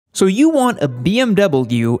So you want a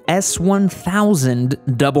BMW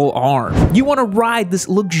S1000RR. You want to ride this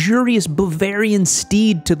luxurious Bavarian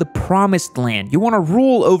steed to the promised land. You want to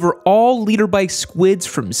rule over all leader bike squids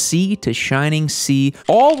from sea to shining sea,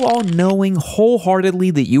 all while knowing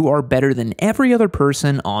wholeheartedly that you are better than every other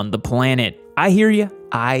person on the planet. I hear ya,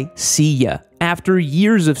 I see ya. After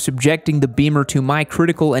years of subjecting the Beamer to my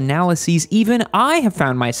critical analyses, even I have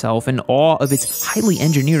found myself in awe of its highly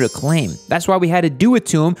engineered acclaim. That's why we had to do it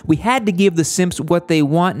to them. We had to give the simps what they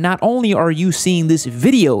want. Not only are you seeing this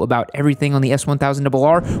video about everything on the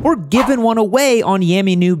S1000RR, we're giving one away on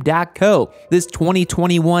yammynoob.co. This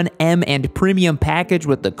 2021 M and Premium package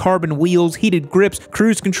with the carbon wheels, heated grips,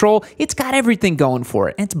 cruise control, it's got everything going for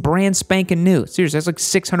it. And it's brand spanking new. Seriously, that's like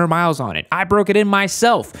 600 miles on it. I broke it in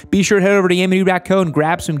myself. Be sure to head over to yammynoob.co and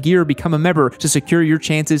grab some gear, become a member to secure your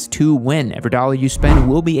chances to win. Every dollar you spend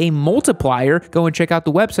will be a multiplier. Go and check out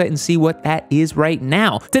the website and see what that is right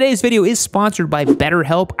now. Today's video is sponsored by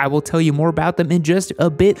BetterHelp. I will tell you more about them in just a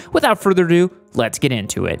bit. Without further ado, let's get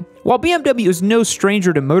into it. While BMW is no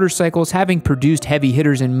stranger to motorcycles, having produced heavy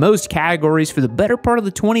hitters in most categories for the better part of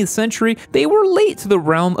the 20th century, they were late to the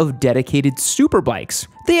realm of dedicated superbikes.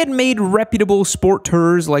 They had made reputable sport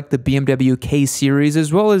tours like the BMW K Series,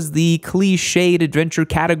 as well as the cliched adventure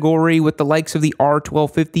category with the likes of the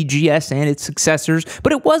R1250 GS and its successors,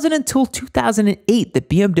 but it wasn't until 2008 that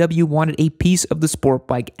BMW wanted a piece of the sport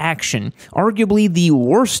bike action. Arguably the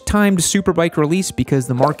worst timed superbike release because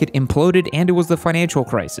the market imploded and it was the financial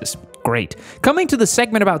crisis. Great. Coming to the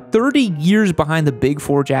segment about 30 years behind the big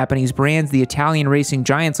four Japanese brands, the Italian racing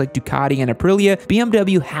giants like Ducati and Aprilia,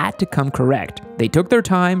 BMW had to come correct. They took their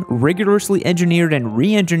time, rigorously engineered and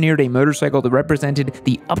re-engineered a motorcycle that represented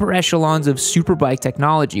the upper echelons of superbike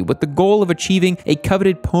technology with the goal of achieving a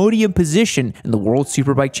coveted podium position in the World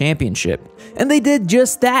Superbike Championship. And they did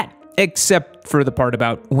just that. Except for the part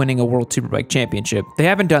about winning a World Superbike Championship. They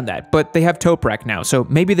haven't done that, but they have Toprak now, so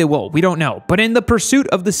maybe they will. We don't know. But in the pursuit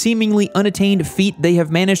of the seemingly unattained feat, they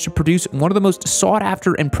have managed to produce one of the most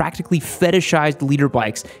sought-after and practically fetishized leader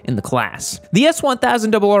bikes in the class. The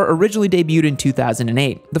S1000RR originally debuted in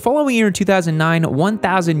 2008. The following year in 2009,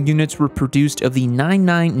 1,000 units were produced of the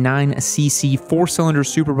 999cc four-cylinder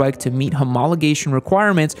superbike to meet homologation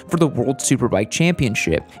requirements for the World Superbike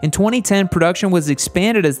Championship. In 2010, production was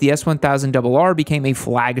expanded as the S1000RR became a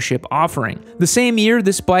flagship offering. The same year,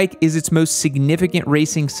 this bike is its most significant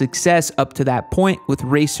racing success up to that point, with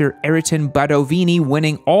racer Ayrton Badovini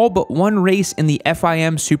winning all but one race in the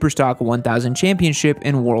FIM Superstock 1000 Championship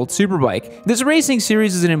in World Superbike. This racing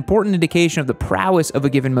series is an important indication of the prowess of a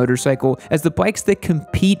given motorcycle, as the bikes that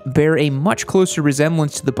compete bear a much closer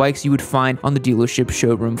resemblance to the bikes you would find on the dealership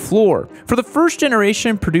showroom floor. For the first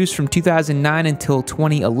generation, produced from 2009 until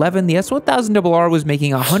 2011, the S1000RR was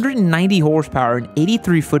making 190 horsepower and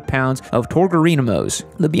 83 foot-pounds of torque dynamos.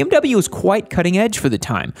 The BMW was quite cutting edge for the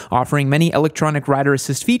time, offering many electronic rider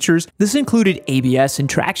assist features. This included ABS and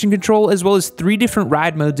traction control, as well as 3 different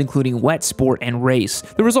ride modes including wet, sport, and race.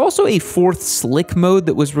 There was also a 4th slick mode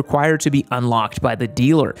that was required to be unlocked by the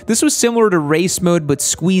dealer. This was similar to race mode but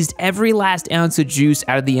squeezed every last ounce of juice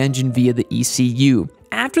out of the engine via the ECU.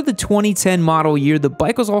 After the 2010 model year, the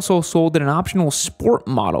bike was also sold in an optional sport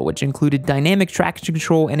model, which included dynamic traction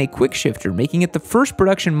control and a quick shifter, making it the first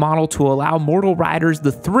production model to allow mortal riders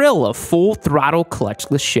the thrill of full throttle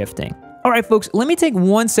clutchless shifting. Alright folks, let me take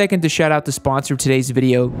 1 second to shout out the sponsor of today's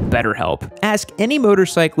video, BetterHelp. Ask any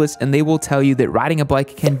motorcyclist and they will tell you that riding a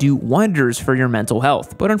bike can do wonders for your mental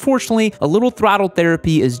health. But unfortunately, a little throttle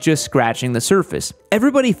therapy is just scratching the surface.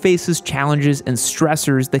 Everybody faces challenges and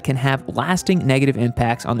stressors that can have lasting negative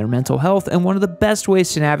impacts on their mental health, and one of the best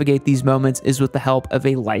ways to navigate these moments is with the help of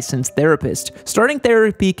a licensed therapist. Starting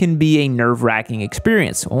therapy can be a nerve-wracking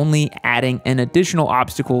experience, only adding an additional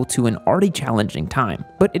obstacle to an already challenging time.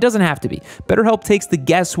 But it doesn't have to be. BetterHelp takes the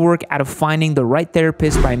guesswork out of finding the right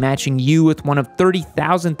therapist by matching you with one of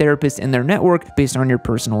 30,000 therapists in their network based on your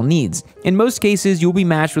personal needs. In most cases, you'll be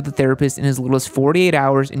matched with a therapist in as little as 48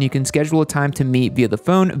 hours, and you can schedule a time to meet via the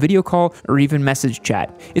phone, video call, or even message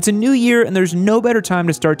chat. It's a new year, and there's no better time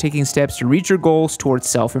to start taking steps to reach your goals towards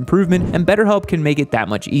self-improvement, and BetterHelp can make it that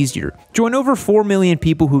much easier. Join over 4 million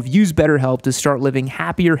people who've used BetterHelp to start living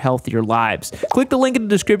happier, healthier lives. Click the link in the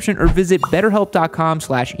description or visit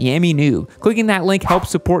betterhelp.com/yammynoob. Clicking that link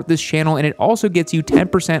helps support this channel, and it also gets you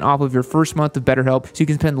 10% off of your first month of BetterHelp, so you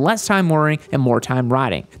can spend less time worrying and more time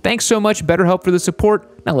riding. Thanks so much, BetterHelp, for the support.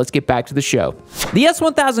 Now let's get back to the show. The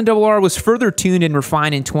S1000RR was further tuned and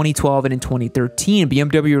refined in 2012 and in 2013.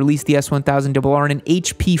 BMW released the S1000RR in an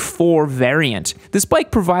HP4 variant. This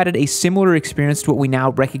bike provided a similar experience to what we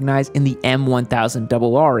now recognize in the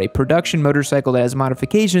M1000RR, a production motorcycle that has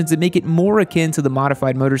modifications that make it more akin to the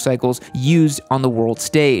modified motorcycles used on the world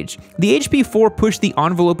stage. The HP4 pushed the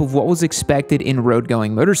envelope of what was expected in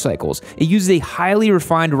road-going motorcycles. It used a highly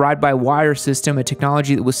refined ride-by-wire system, a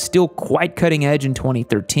technology that was still quite cutting edge in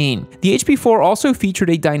 2013. The HP4 also featured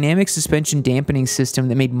a dynamic suspension dampening system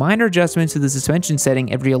that made minor adjustments to the suspension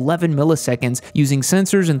setting every 11 milliseconds using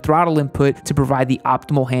sensors and throttle input to provide the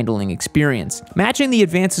optimal handling experience. Matching the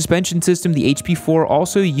advanced suspension system, the HP4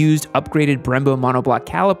 also used upgraded Brembo monoblock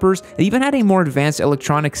calipers. It even had a more advanced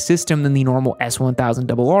electronic system than the normal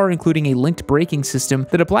S1000RR, including a linked braking system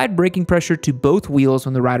that applied braking pressure to both wheels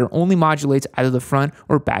when the rider only modulates either the front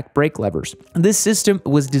or back brake levers. This system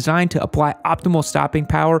was designed to apply optimal stopping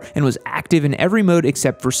power and was active in every mode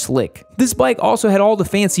except for slick. This bike also had all the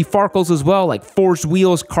fancy farkles as well, like forged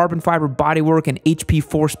wheels, carbon fiber bodywork, and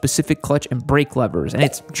HP4 specific clutch and brake levers, and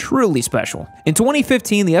it's truly special. In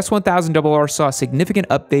 2015, the S1000RR saw significant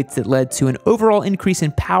updates that led to an overall increase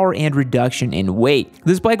in power and reduction in weight.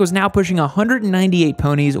 This bike was now pushing 198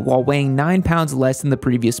 ponies while weighing 9 pounds less than the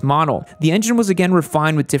previous model. The engine was again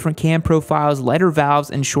refined with different cam profiles, lighter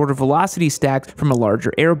valves, and shorter velocity stacks from a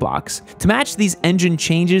larger airbox. To match these engine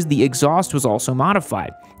changes, the exhaust was also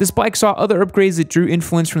modified. This bike saw other upgrades that drew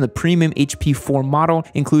influence from the premium HP4 model,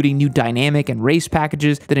 including new dynamic and race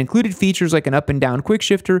packages that included features like an up and down quick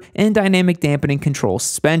shifter and dynamic dampening control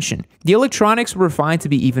suspension. The electronics were refined to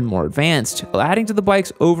be even more advanced, adding to the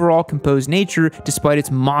bike's overall composed nature despite its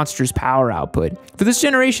monstrous power output. For this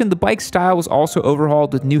generation, the bike's style was also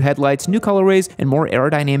overhauled with new headlights, new colorways, and more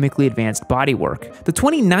aerodynamically advanced bodywork. The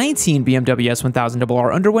 2019 BMW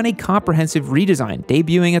S1000RR underwent a comprehensive redesign,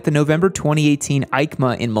 debuting at the November 2018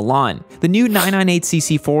 EICMA in Milan. The new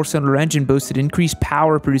 998cc four-cylinder engine boasted increased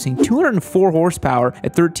power, producing 204 horsepower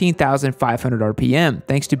at 13,500 RPM,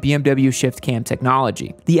 thanks to BMW shift cam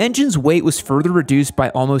technology. The engine's weight was further reduced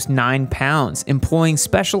by almost 9 pounds, employing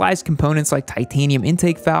specialized components like titanium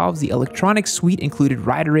intake valves. The electronic suite included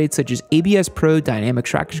rider aids such as ABS Pro, Dynamic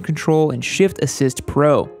Traction Control, and Shift Assist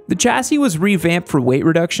Pro. The chassis was revamped for weight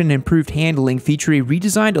reduction and improved handling, featuring a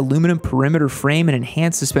redesigned aluminum perimeter frame and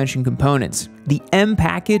enhanced suspension components. The M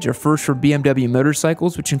package, a first for BMW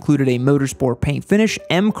motorcycles, which included a motorsport paint finish,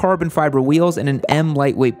 M carbon fiber wheels, and an M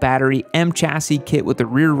lightweight battery, M chassis kit with a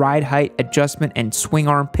rear ride height adjustment and swing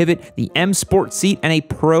arm pivot, the M sport seat, and a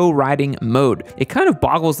pro riding mode. It kind of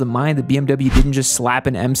boggles the mind that BMW didn't just slap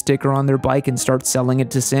an M sticker on their bike and start selling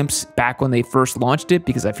it to simps back when they first launched it,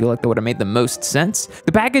 because I feel like that would have made the most sense.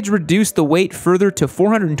 The package reduced the weight further to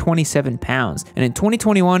 427 pounds, and in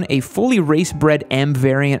 2021, a fully race-bred M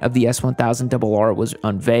variant of the S1000RR was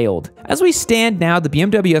unveiled. As we stand now, the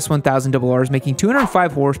BMW S1000RR is making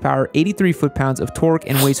 205 horsepower, 83 foot-pounds of torque,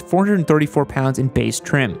 and weighs 434 pounds in base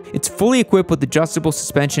trim. It's fully equipped with adjustable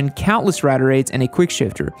suspension, countless rider aids, and a quick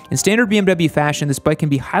shifter. In standard BMW fashion, this bike can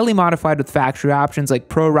be highly modified with factory options like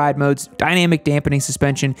pro ride modes, dynamic dampening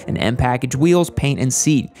suspension, and M package wheels, paint, and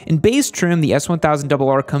seat. In base trim, the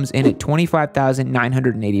S1000RR comes in at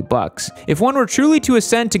 $25,980. If one were truly to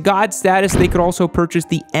ascend to God status, they could also purchase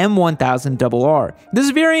the M1000RR.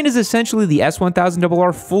 This variant is essentially the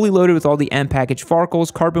S1000RR fully loaded with all the M package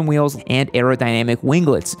farkles, carbon wheels, and aerodynamic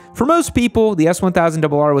winglets. For most people, the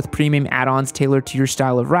S1000RR with premium add-ons tailored to your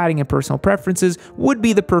style of riding and personal preferences would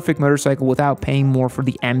be the perfect motorcycle without paying more for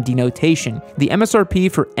the M denotation. The MSRP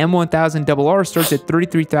for M1000RR starts at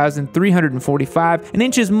 $33,345 and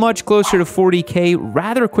inches much closer to $40K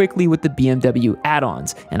rather quickly with the BMW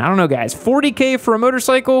add-ons. And I don't know guys, $40K for a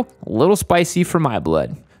motorcycle? A little spicy for my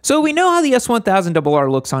blood. So we know how the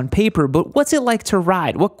S1000RR looks on paper, but what's it like to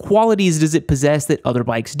ride? What qualities does it possess that other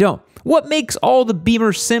bikes don't? What makes all the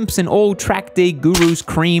Beamer simps and old track day gurus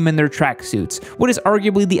cream in their tracksuits? What is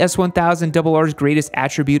arguably the S1000RR's greatest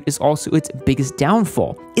attribute is also its biggest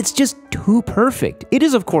downfall. It's just too perfect. It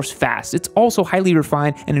is of course fast, it's also highly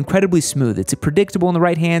refined and incredibly smooth. It's predictable in the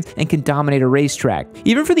right hands and can dominate a racetrack.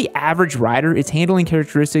 Even for the average rider, its handling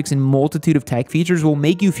characteristics and multitude of tech features will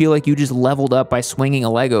make you feel like you just leveled up by swinging a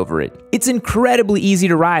leg over it. It's incredibly easy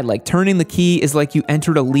to ride, like turning the key is like you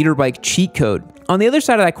entered a leader bike cheat code. On the other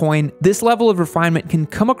side of that coin, this level of refinement can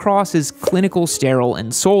come across as clinical, sterile,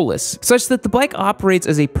 and soulless, such that the bike operates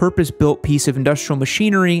as a purpose-built piece of industrial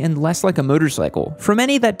machinery and less like a motorcycle. For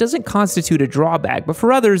many, that doesn't constitute a drawback, but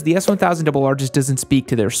for others, the S1000RR just doesn't speak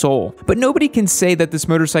to their soul. But nobody can say that this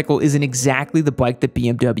motorcycle isn't exactly the bike that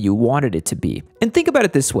BMW wanted it to be. And think about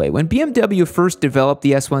it this way, when BMW first developed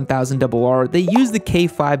the S1000RR, they used the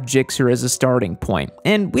K5 Gixxer as a starting point.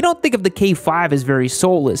 And we don't think of the K5 as very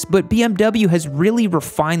soulless, but BMW has really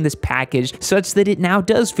refined this package such that it now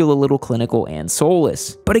does feel a little clinical and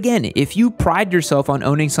soulless. But again, if you pride yourself on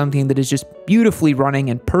owning something that is just beautifully running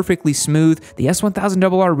and perfectly smooth, the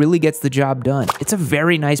S1000RR really gets the job done. It's a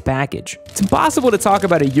very nice package. It's impossible to talk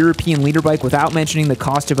about a European leader bike without mentioning the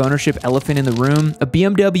cost of ownership elephant in the room. A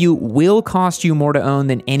BMW will cost you more to own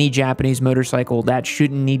than any Japanese motorcycle. That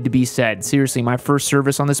shouldn't need to be said. Seriously, my first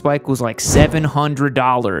service on this bike was like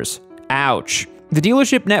 $700. Ouch. The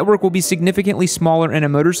dealership network will be significantly smaller, and a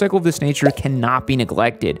motorcycle of this nature cannot be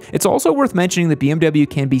neglected. It's also worth mentioning that BMW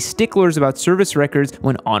can be sticklers about service records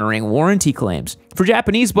when honoring warranty claims. For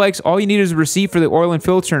Japanese bikes, all you need is a receipt for the oil and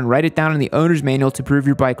filter and write it down in the owner's manual to prove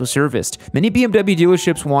your bike was serviced. Many BMW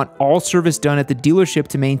dealerships want all service done at the dealership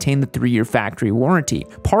to maintain the 3-year factory warranty.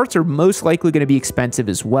 Parts are most likely going to be expensive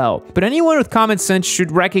as well, but anyone with common sense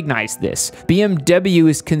should recognize this. BMW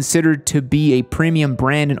is considered to be a premium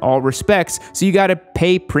brand in all respects, so you gotta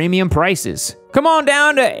pay premium prices. Come on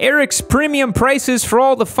down to Eric's Premium Prices for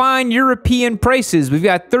all the fine European prices. We've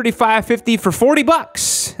got $35.50 for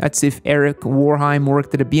 $40. That's if Eric Warheim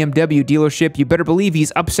worked at a BMW dealership. You better believe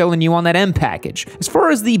he's upselling you on that M package. As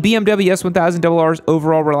far as the BMW S1000RR's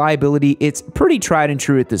overall reliability, it's pretty tried and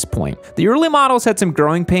true at this point. The early models had some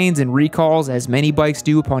growing pains and recalls, as many bikes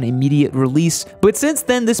do upon immediate release, but since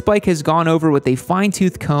then this bike has gone over with a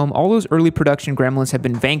fine-tooth comb. All those early production gremlins have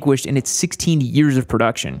been vanquished in its 16 years of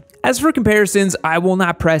production. As for comparisons, I will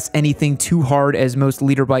not press anything too hard, as most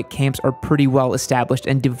leader bike camps are pretty well established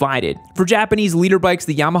and divided. For Japanese leader bikes,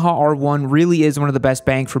 the Yamaha R1 really is one of the best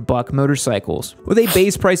bang for buck motorcycles. With a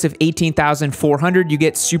base price of $18,400, you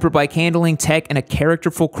get superbike handling, tech, and a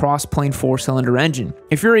characterful cross-plane 4-cylinder engine.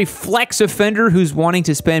 If you're a flex offender who's wanting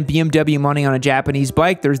to spend BMW money on a Japanese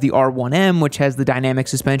bike, there's the R1M, which has the dynamic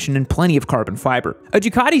suspension and plenty of carbon fiber. A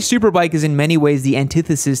Ducati superbike is in many ways the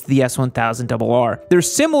antithesis to the S1000RR. They're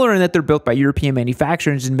similar in that they're built by European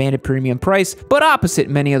manufacturers and demand a premium price, but opposite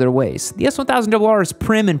in many other ways. The S1000RR is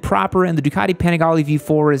prim and proper, and the Ducati Panigale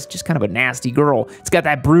V4 is just kind of a nasty girl. It's got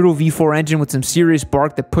that brutal V4 engine with some serious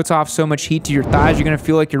bark that puts off so much heat to your thighs you're gonna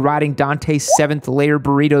feel like you're riding Dante's 7th layer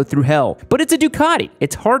burrito through hell. But it's a Ducati.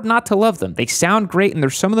 It's hard not to love them. They sound great, and they're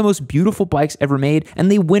some of the most beautiful bikes ever made,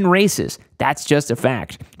 and they win races. That's just a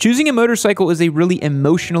fact. Choosing a motorcycle is a really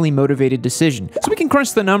emotionally motivated decision, so we can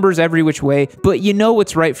crunch the numbers every which way, but you know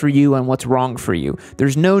what's right for you and what's wrong for you.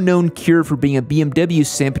 There's no known cure for being a BMW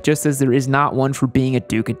simp, just as there is not one for being a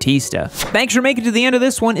Ducatista. Thanks for making it to the end of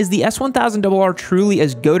this one. Is the S1000RR truly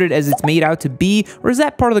as goated as it's made out to be, or is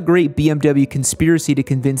that part of the great BMW conspiracy to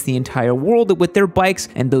convince the entire world that with their bikes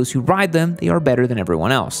and those who ride them, they are better than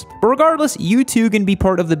everyone else? But regardless, you too can be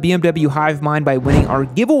part of the BMW hive mind by winning our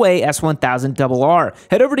giveaway S1000RR.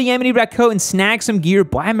 Head over to Yamini.co and snag some gear,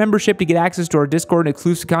 buy a membership to get access to our Discord and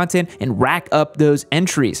exclusive content, and rack up those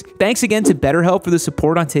entries. Thanks again to BetterHelp for the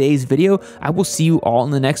support on today's video. I will see you all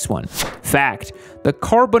in the next one. Fact: the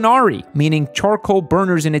Carbonari, meaning charcoal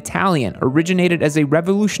burners in Italian, originated as a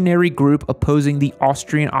revolutionary group opposing the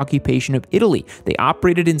Austrian occupation of Italy. They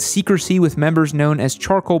operated in secrecy with members known as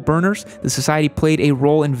charcoal burners. The society played a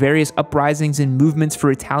role in various uprisings and movements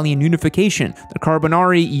for Italian unification. The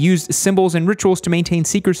Carbonari used symbols and rituals to maintain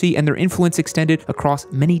secrecy, and their influence extended across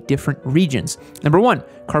many different regions. Number 1,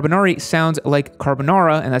 Carbonari sounds like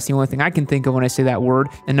carbonara, and that's the only thing I can think of when I say that word.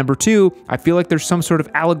 And number 2, I feel like there's some sort of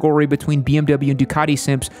allegory between BMW and Ducati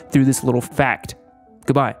simps through this little fact.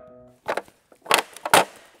 Goodbye.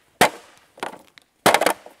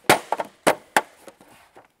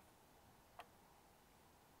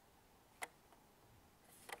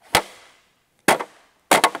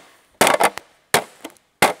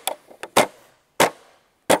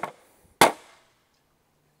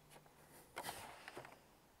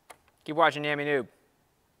 Keep watching Yami Noob.